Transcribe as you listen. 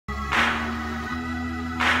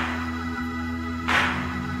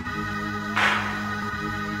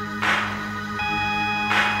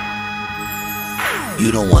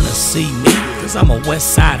You don't wanna see me, cause I'm a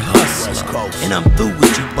West Side hustler. And I'm through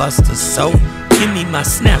with you busters, so give me my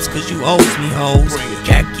snaps, cause you owes me hoes.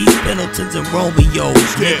 Khakis, Pendletons, and Romeos,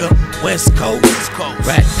 nigga. West Coast,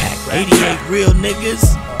 Rat Pack, 88 real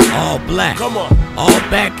niggas, all black. All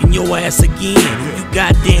back in your ass again. You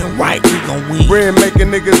goddamn right we gon' win. Brand making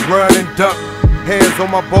niggas run and duck. Hands on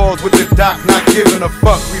my balls with the doc, not giving a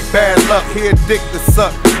fuck. We bad luck, here dick to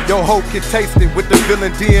suck. Yo hoe can taste it with the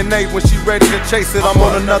villain DNA. When she ready to chase it, I'm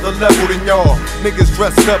on another level than y'all. Niggas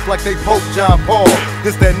dressed up like they Pope John Paul.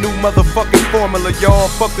 This that new motherfucking formula, y'all.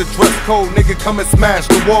 Fuck the dress code, nigga, come and smash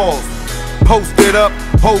the walls. Posted up,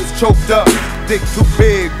 hoes choked up. Dick too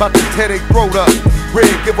big, bout to tear they throat up. Red,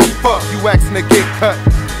 give a fuck, you asking to get cut.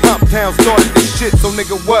 Town started this shit, so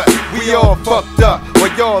nigga what? We all fucked up, or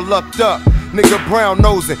y'all lucked up. Nigga brown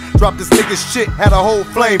nosing, dropped this nigga shit, had a whole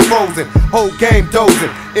flame frozen, whole game dozing.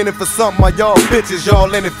 In it for something, my y'all bitches,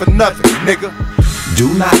 y'all in it for nothing, nigga.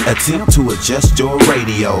 Do not attempt to adjust your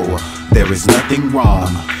radio. There is nothing wrong.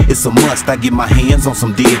 It's a must. I get my hands on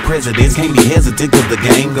some dead presidents. Can't be hesitant cause the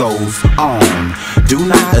game goes on. Do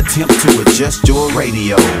not attempt to adjust your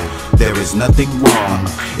radio. There is nothing wrong.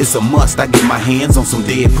 It's a must. I get my hands on some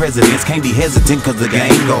dead presidents. Can't be hesitant cause the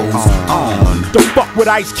game goes on. The fuck with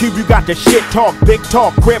Ice Cube, you got the shit talk, big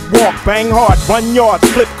talk, crip walk, bang hard, run yards,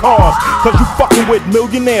 flip cars. Cause you fucking with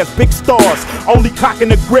millionaires, big stars. Only cocking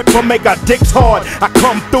the grip will make our dicks hard. I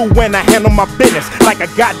come through when I handle my business like a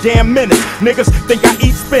goddamn menace. Niggas think I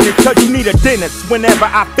eat spinach cause you need a dentist. Whenever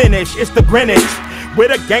I finish, it's the Greenwich with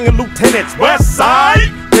a gang of lieutenants. West Side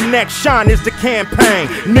Connection is the campaign.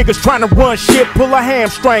 Niggas trying to run shit, pull a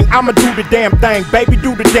hamstring. I'ma do the damn thing, baby,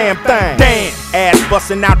 do the damn thing. Damn, ass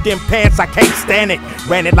busting out them pants, I can't stand it.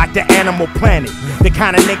 Ran it like the Animal Planet. The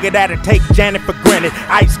kind of nigga that'll take Janet for granted.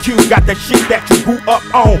 Ice Cube got the shit that you grew up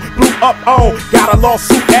on, blew up on. Got a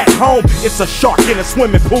lawsuit at home, it's a shark in a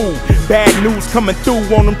swimming pool. Bad news coming through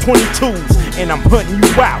on them 22s, and I'm hunting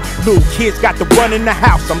you out. Little kids got the run in the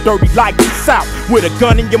house, I'm dirty like the South. With a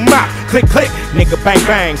gun in your mouth, click click, nigga bang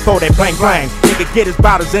bang, throw that blang blang. Nigga get his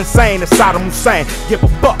bout as insane as Saddam Hussein. Give a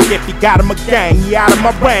fuck if you got him a gang, he out of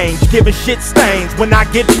my range. Giving shit stains when I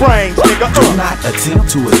get brains, nigga. Do not attempt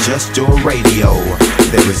to adjust your radio.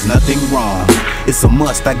 There is nothing wrong. It's a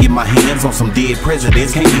must. I get my hands on some dead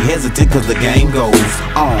presidents. Can't be hesitant cause the game goes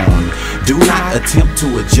on. Do not attempt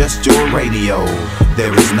to adjust your radio.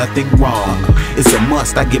 There is nothing wrong. It's a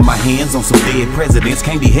must. I get my hands on some dead presidents.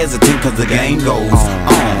 Can't be hesitant cause the game goes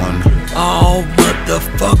on. All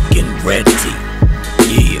motherfucking ready.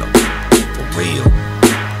 Yeah, for real.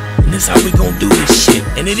 And this how we gon' do this shit.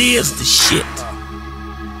 And it is the shit.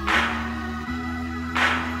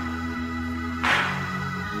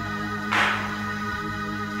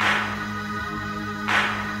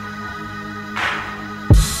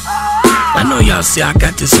 I know y'all see I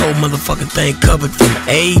got this whole motherfucking thing covered from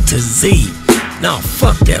A to Z. Nah,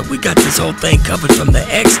 fuck that, we got this whole thing covered from the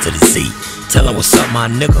X to the Z. Tell her what's up, my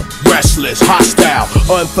nigga. Restless, hostile,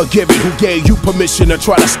 unforgiving. Who gave you permission to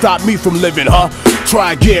try to stop me from living, huh?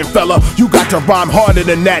 Try again, fella. You got to rhyme harder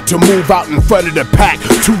than that to move out in front of the pack.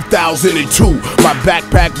 2002, my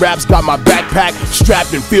backpack raps got my backpack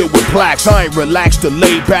strapped and filled with plaques. I ain't relaxed to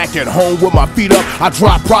lay back at home with my feet up. I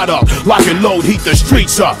drop product, lock and load, heat the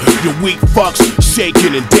streets up. You weak fucks,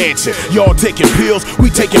 shaking and dancing. Y'all taking pills,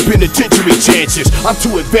 we taking penitentiary chances. I'm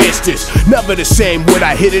too advanced this, never the same. When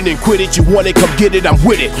I hit it and quit it, you want it, come get it, I'm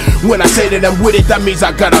with it. When I say that I'm with it, that means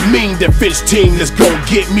I got a mean defense team that's gon'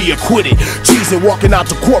 get me acquitted. Cheesing, walking out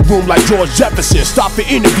the courtroom like George Jefferson. Stop for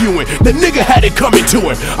interviewing, the nigga had it coming to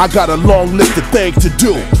him. I got a long list of things to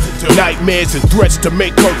do, nightmares and threats to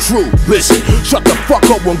make come true. Listen, shut the fuck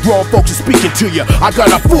up when grown folks are speaking to you. I got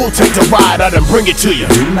a full tank to ride out and bring it to you.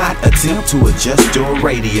 Do not attempt to adjust your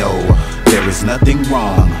radio. There is nothing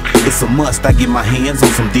wrong. It's a must. I get my hands on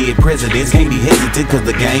some dead presidents. Can't be hesitant cause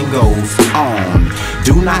the game goes on.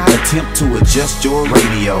 Do not attempt to adjust your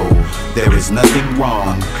radio. There is nothing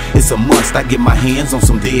wrong. It's a must. I get my hands on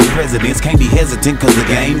some dead presidents. Can't be hesitant cause the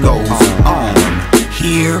game goes on.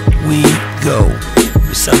 Here we go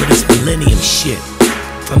with some of this millennium shit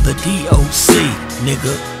from the D.O.C,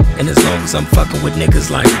 nigga. And as long as I'm fucking with niggas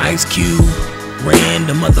like Ice Cube, Ran,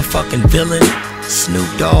 the motherfucking villain, Snoop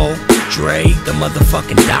Dogg, Dre, the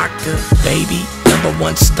motherfucking doctor, Baby,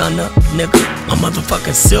 #1 stunner, nigga, my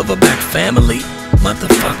motherfucking Silverback family,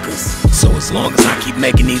 motherfuckers. So as long as I keep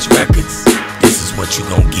making these records, this is what you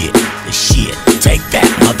gon' get, the shit. Take that,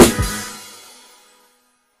 motherfucker.